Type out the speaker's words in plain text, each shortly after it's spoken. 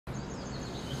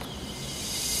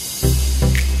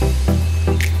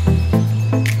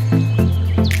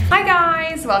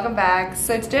guys, welcome back.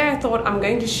 So today I thought I'm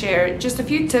going to share just a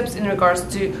few tips in regards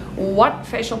to what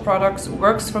facial products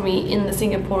works for me in the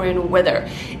Singaporean weather.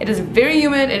 It is very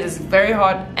humid, it is very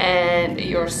hot, and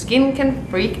your skin can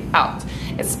freak out,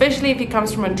 especially if it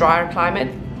comes from a drier climate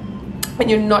when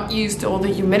you're not used to all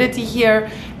the humidity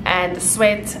here and the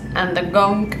sweat and the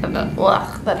gunk and the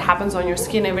that happens on your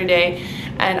skin every day.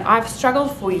 And I've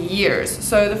struggled for years.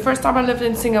 So the first time I lived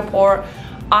in Singapore,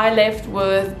 I left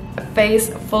with a face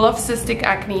full of cystic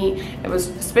acne. It was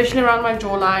especially around my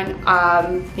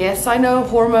jawline. Yes, I know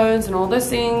hormones and all those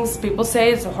things. People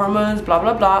say it's the hormones, blah,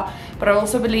 blah, blah. But I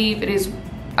also believe it is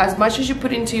as much as you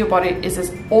put into your body,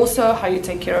 is also how you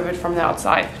take care of it from the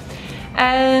outside.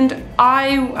 And I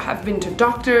have been to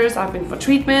doctors, I've been for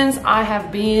treatments, I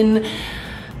have been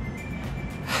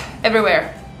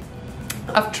everywhere.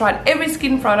 I've tried every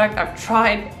skin product, I've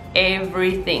tried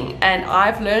everything, and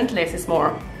I've learned less is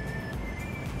more.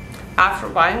 After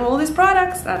buying all these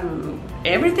products and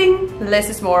everything, less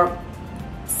is more.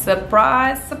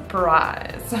 Surprise,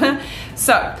 surprise.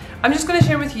 So I'm just going to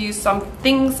share with you some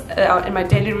things in my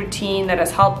daily routine that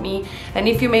has helped me. And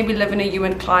if you maybe live in a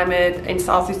humid climate in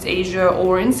Southeast Asia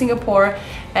or in Singapore,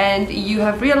 and you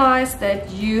have realized that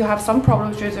you have some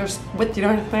problems with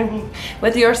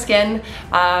your skin,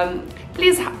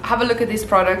 please have a look at these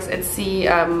products and see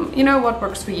you know, what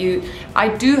works for you.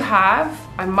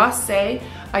 I must say,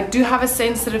 I do have a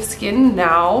sensitive skin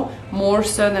now, more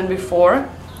so than before.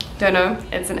 Don't know,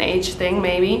 it's an age thing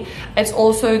maybe. It's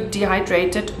also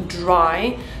dehydrated,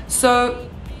 dry. So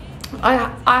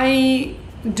I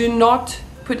do not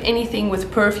put anything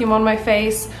with perfume on my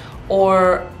face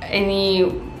or any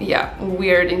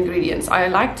weird ingredients. I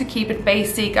like to keep it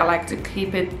basic. I like to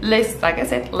keep it less, like I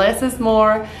said, less is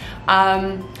more.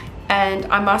 And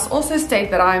I must also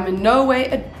state that I'm in no way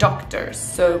a doctor,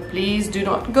 so please do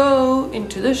not go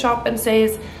into the shop and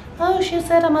say, oh, she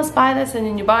said I must buy this, and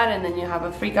then you buy it and then you have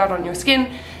a freak out on your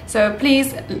skin. So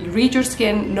please read your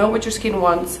skin, know what your skin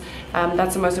wants.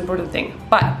 That's the most important thing.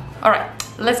 But all right,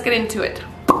 let's get into it.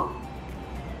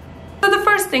 So the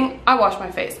first thing, I wash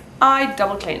my face. I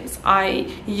double cleanse.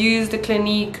 I use the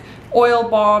Clinique oil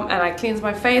balm and I cleanse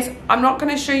my face. I'm not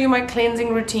going to show you my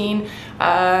cleansing routine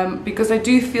because I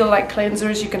do feel like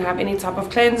cleansers, you can have any type of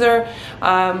cleanser.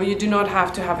 You do not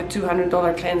have to have a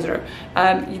 $200 cleanser.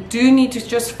 You do need to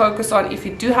just focus on, if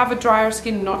you do have a drier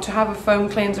skin, not to have a foam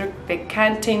cleanser. They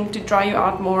can tend to dry you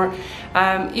out more.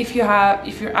 If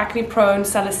you're acne prone,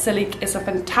 salicylic is a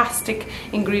fantastic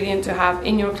ingredient to have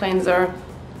in your cleanser.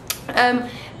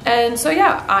 And so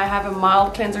yeah, I have a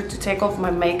mild cleanser to take off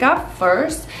my makeup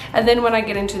first, and then when I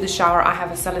get into the shower I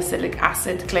have a salicylic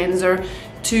acid cleanser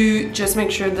to just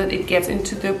make sure that it gets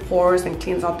into the pores and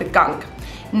cleans out the gunk.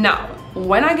 Now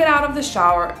when I get out of the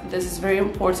shower, this is very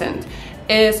important,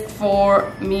 is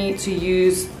for me to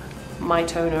use my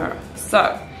toner.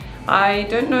 So I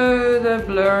don't know, the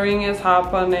blurring is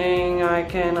happening, I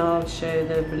cannot show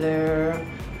the blur.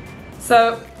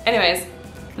 So anyways,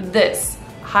 this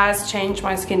has changed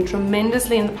my skin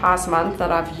tremendously in the past month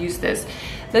that I've used this.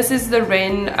 This is the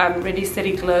Ren Ready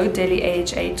Steady Glow Daily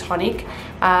AHA Tonic.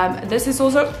 This is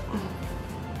also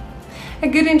a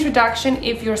good introduction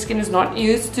if your skin is not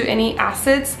used to any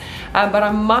acids. But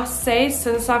I must say,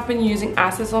 since I've been using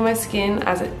acids on my skin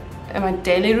in my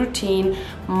daily routine,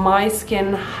 my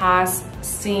skin has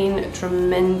seen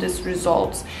tremendous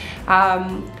results.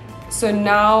 So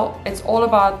now it's all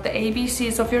about the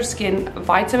ABCs of your skin: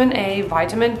 vitamin A,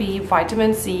 vitamin B,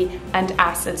 vitamin C, and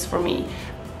acids for me.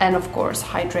 And of course,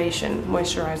 hydration,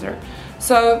 moisturizer.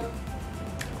 So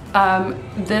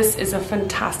this is a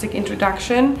fantastic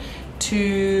introduction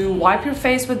to wipe your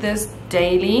face with this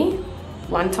daily.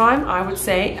 One time, I would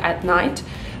say at night.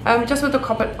 Just with a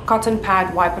cotton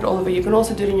pad, wipe it all over. You can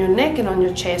also do it in your neck and on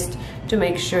your chest to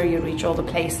make sure you reach all the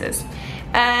places.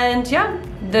 And yeah,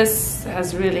 this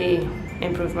has really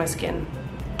improved my skin.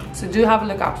 So do have a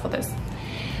look out for this.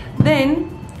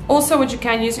 Then also what you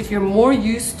can use if you're more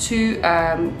used to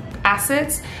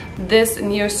acids, this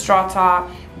Neostrata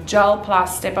Gel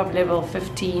Plus Step Up Level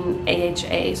 15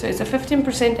 AHA. So it's a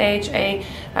 15%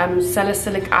 AHA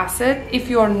salicylic acid. If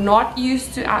you're not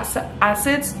used to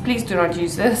acids, please do not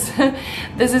use this.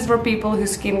 This is for people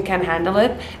whose skin can handle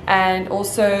it, and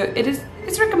also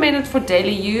it's recommended for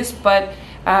daily use, but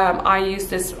I use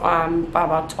this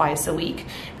about twice a week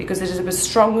because it is a bit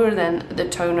stronger than the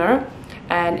toner,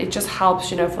 and it just helps,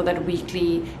 you know, for that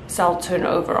weekly cell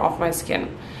turnover of my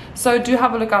skin. So do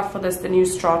have a look out for this, the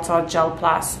Neostrata Gel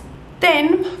Plus.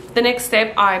 Then the next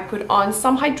step, I put on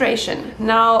some hydration.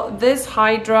 Now this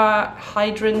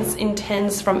Hydrance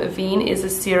Intense from Avene is a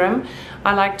serum.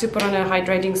 I like to put on a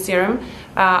hydrating serum.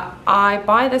 I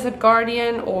buy this at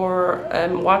Guardian or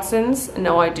Watson's.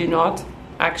 No, I do not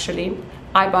actually.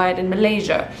 I buy it in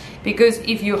Malaysia, because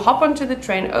if you hop onto the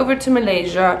train over to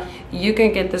Malaysia, you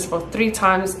can get this for 3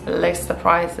 times less the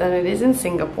price than it is in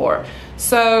Singapore.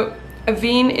 So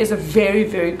Avene is a very,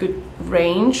 very good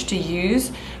range to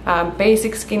use.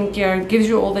 Basic skincare, gives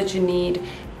you all that you need,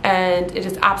 and it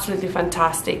is absolutely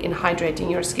fantastic in hydrating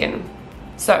your skin.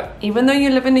 So even though you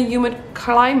live in a humid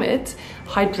climate,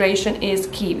 hydration is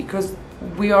key, because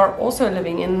we are also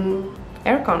living in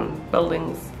aircon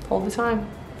buildings all the time.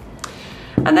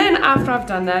 And then after I've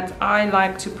done that, I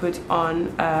like to put on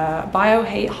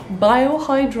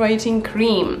biohydrating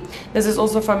cream. This is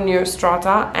also from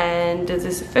Neostrata, and this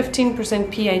is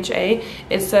 15% PHA.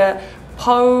 It's a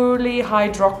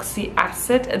polyhydroxy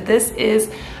acid. This is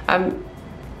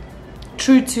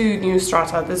true to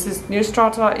Neostrata.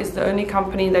 Neostrata is the only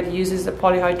company that uses the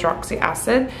polyhydroxy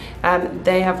acid.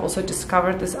 They have also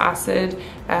discovered this acid,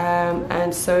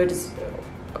 and so it is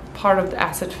part of the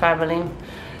acid family.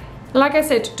 Like I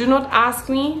said, do not ask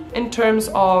me in terms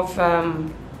of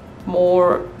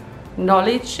more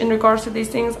knowledge in regards to these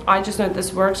things. I just know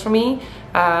this works for me.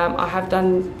 I have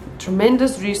done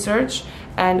tremendous research,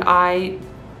 and I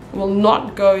will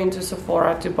not go into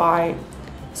Sephora to buy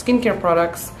skincare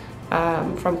products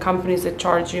from companies that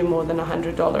charge you more than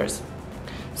 $100.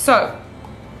 So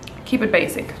keep it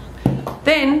basic.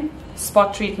 Then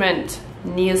spot treatment,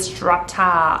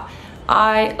 Neostrata.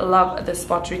 I love this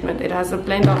spot treatment. It has a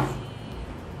blend of,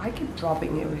 I keep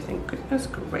dropping everything, goodness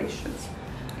gracious.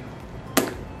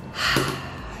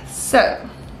 So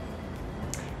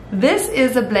this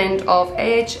is a blend of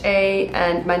AHA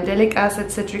and mandelic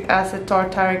acid, citric acid,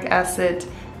 tartaric acid,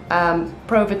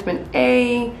 provitamin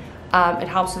A. It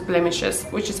helps with blemishes,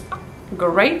 which is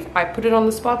great. I put it on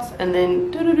the spots, and then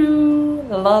doo-doo-doo,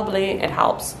 lovely, it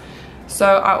helps. So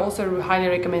I also highly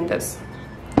recommend this.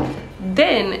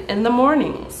 Then in the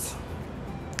mornings,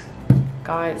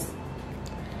 guys,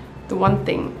 the one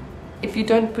thing, if you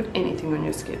don't put anything on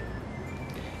your skin,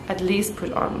 at least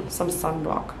put on some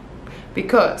sunblock,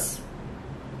 because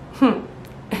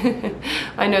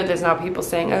I know there's now people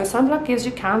saying, oh, sunblock gives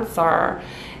you cancer.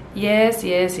 Yes,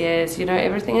 yes, yes, you know,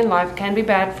 everything in life can be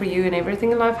bad for you, and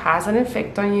everything in life has an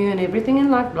effect on you, and everything in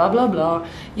life blah blah blah,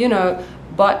 you know,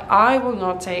 but I will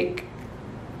not take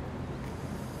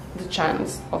the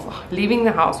chance of leaving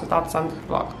the house without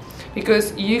sunblock,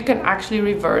 because you can actually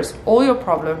reverse all your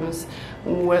problems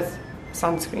with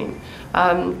sunscreen.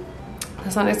 The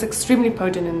sun is extremely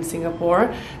potent in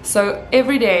Singapore, so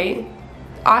every day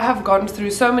I have gone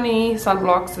through so many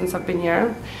sunblocks since I've been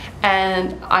here,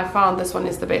 and I found this one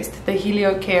is the best, the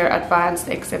Helio Care Advanced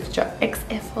XF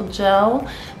Gel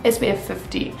SPF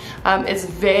 50. It's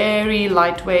very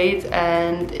lightweight,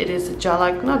 and it is a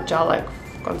gel-like, not gel-like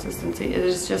consistency, it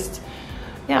is just,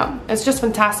 yeah, it's just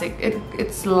fantastic.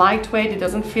 It's lightweight, it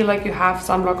doesn't feel like you have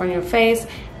sunblock on your face,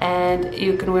 and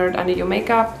you can wear it under your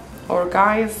makeup, or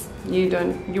guys, you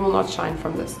will not shine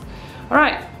from this. All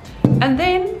right, and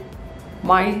then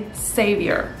my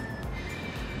savior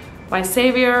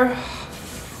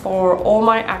for all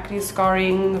my acne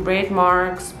scarring, red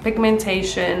marks,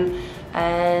 pigmentation,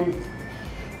 and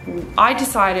I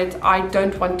decided I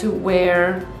don't want to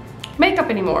wear makeup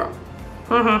anymore.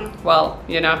 Well,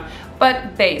 you know,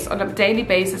 but on a daily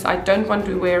basis, I don't want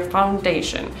to wear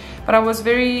foundation. But I was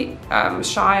very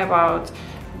shy about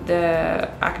the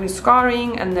acne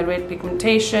scarring and the red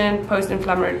pigmentation,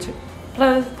 post-inflammatory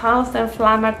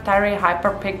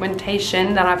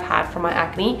hyperpigmentation that I've had from my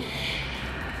acne,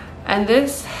 and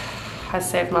this has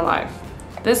saved my life.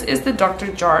 This is the Dr.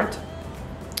 Jart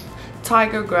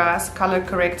Tiger Grass Color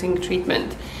Correcting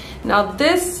Treatment. Now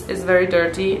this is very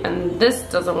dirty, and this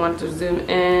doesn't want to zoom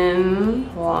in.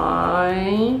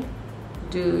 Why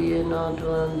do you not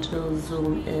want to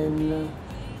zoom in?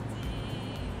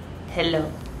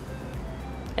 Hello.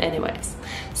 Anyways,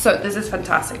 so this is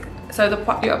fantastic. So the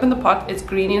pot, you open the pot, it's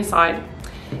green inside,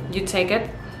 you take it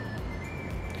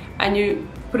and you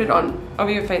put it on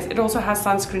over your face. It also has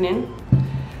sunscreen in.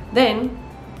 Then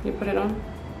you put it on,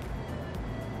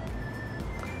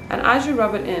 and as you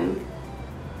rub it in,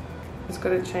 it's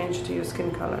going to change to your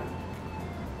skin color.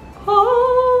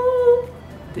 Oh,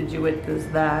 did you witness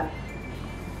that?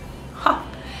 Ha!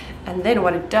 And then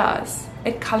what it does,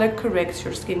 it color corrects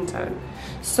your skin tone.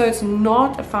 So it's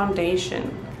not a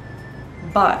foundation,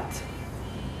 but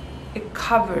it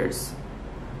covers.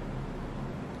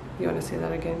 You want to say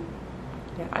that again?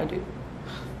 Yeah, I do.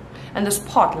 and the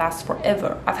spot lasts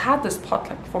forever. I've had this spot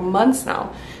like for months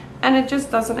now, and it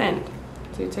just doesn't end.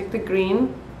 So you take the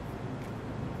green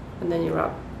and then you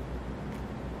rub.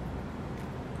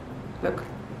 Look.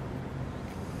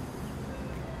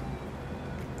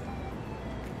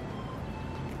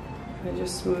 And it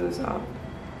just smooths out.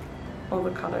 All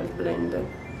the colors blended.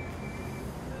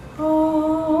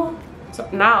 Oh. So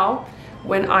now,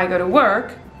 when I go to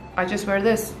work, I just wear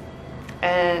this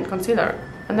and concealer,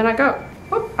 and then I go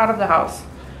whoop, out of the house.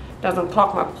 Doesn't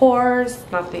clog my pores,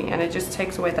 nothing, and it just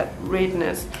takes away that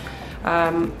redness.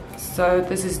 So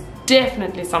this is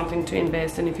definitely something to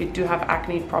invest in if you do have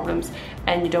acne problems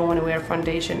and you don't want to wear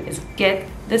foundation. Is get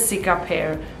the Cica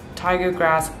Pear Tiger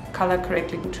Grass Color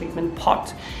Correcting Treatment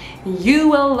Pot. You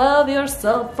will love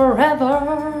yourself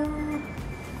forever.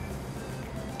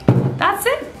 That's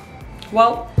it.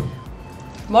 Well,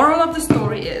 moral of the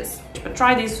story is, but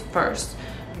try these first.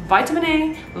 Vitamin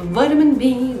A, vitamin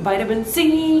B, vitamin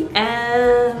C,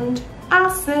 and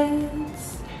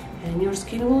acids. And your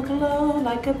skin will glow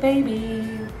like a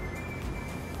baby.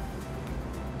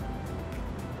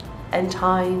 And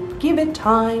time, give it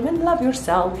time, and love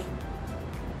yourself.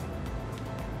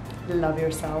 Love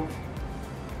yourself.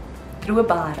 Through a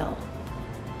bottle.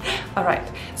 Alright,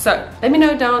 so let me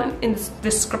know down in the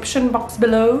description box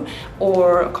below,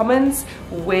 or comments,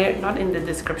 where, not in the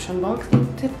description box,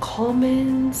 in the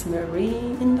comments,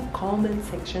 Marie, in the comment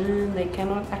section. They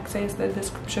cannot access the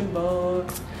description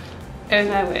box.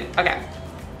 Anyway, okay,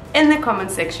 in the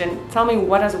comment section, tell me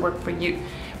what has worked for you.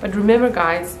 But remember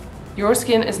guys, your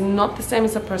skin is not the same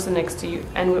as the person next to you,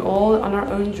 and we're all on our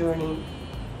own journey.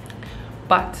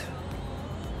 But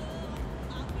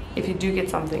if you do get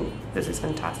something, this is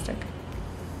fantastic.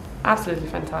 Absolutely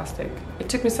fantastic. It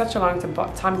took me such a long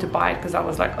time to buy it because I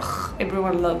was like, ugh,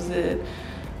 everyone loves it.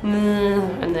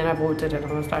 And then I bought it and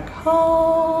I was like,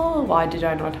 oh, why did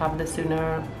I not have this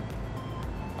sooner?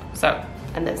 So,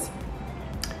 and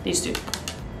these two.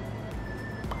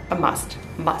 A must,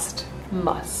 must,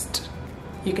 must.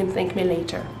 You can thank me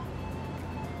later.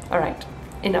 Alright,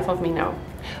 enough of me now.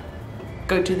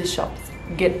 Go to the shops,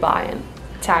 get buying,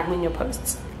 tag me in your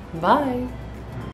posts. Bye.